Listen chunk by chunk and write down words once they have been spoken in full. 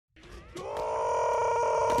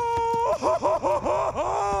What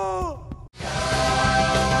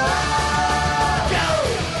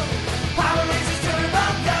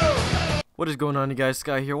is going on, you guys?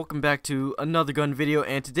 Sky here. Welcome back to another gun video,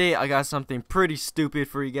 and today I got something pretty stupid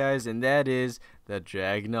for you guys, and that is the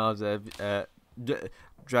Dragunov's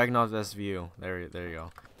SVU. There you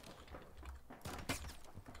go.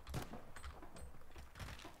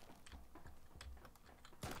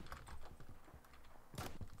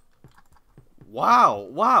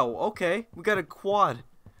 Wow, okay. We got a quad.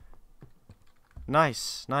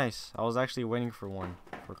 Nice. I was actually waiting for one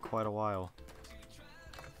for quite a while.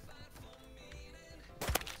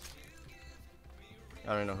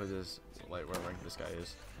 I don't know who this, like, what rank this guy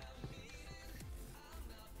is.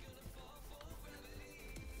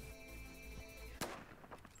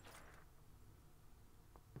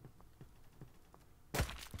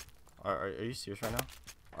 Are you serious right now?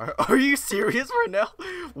 Are you serious right now?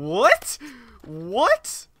 What?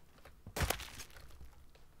 What?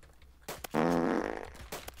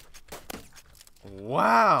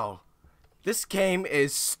 Wow. This game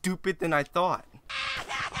is stupid than I thought.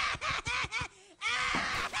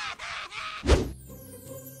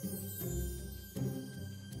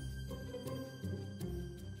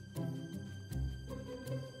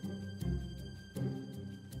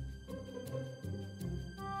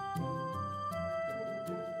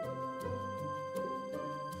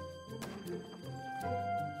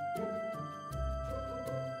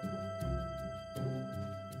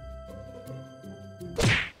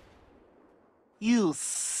 You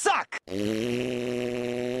suck!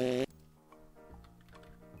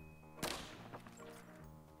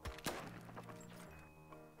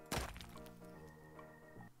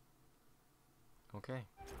 Okay.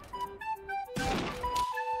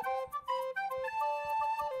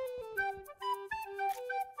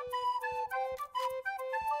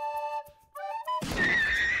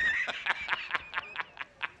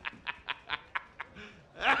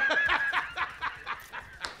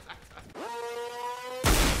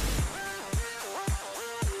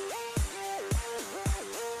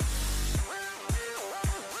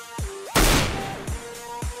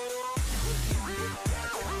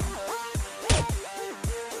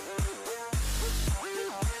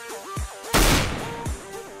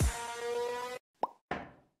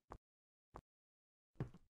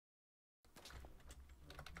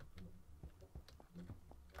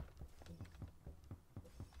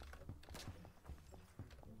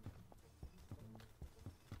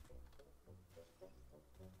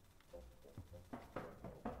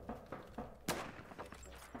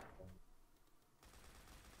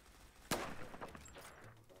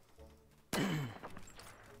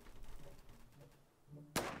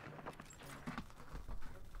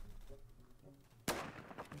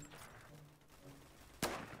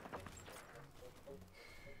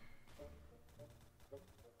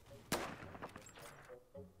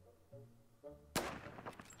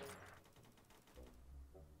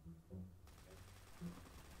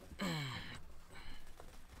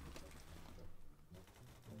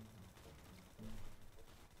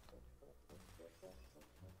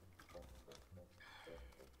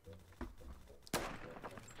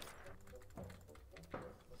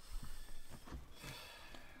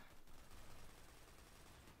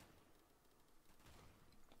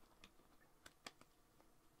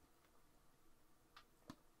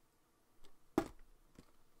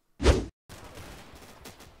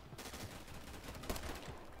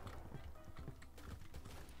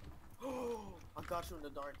 I got you in the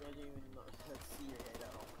dark. I didn't even see your head at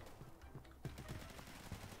all.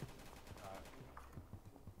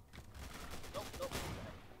 Nope.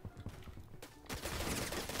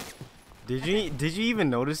 Did you even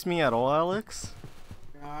notice me at all, Alex?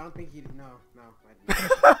 No, I don't think you. No, I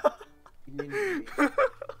didn't. You didn't see me.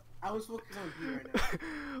 I was focused on P right now.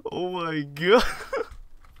 Oh my god.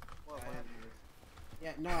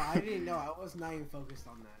 Yeah, no, I didn't know. I was not even focused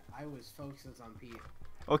on that. I was focused on P.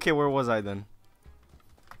 Okay, where was I then?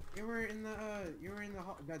 You were in the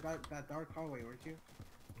that dark hallway, weren't you?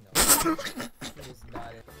 No, it was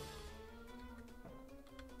not it.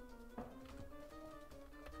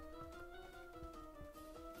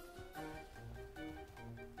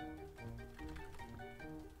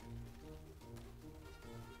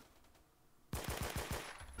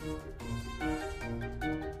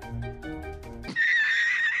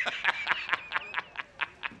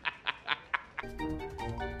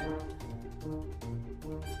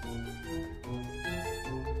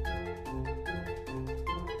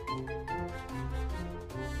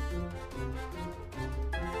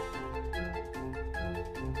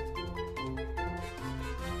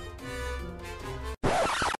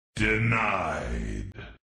 Denied.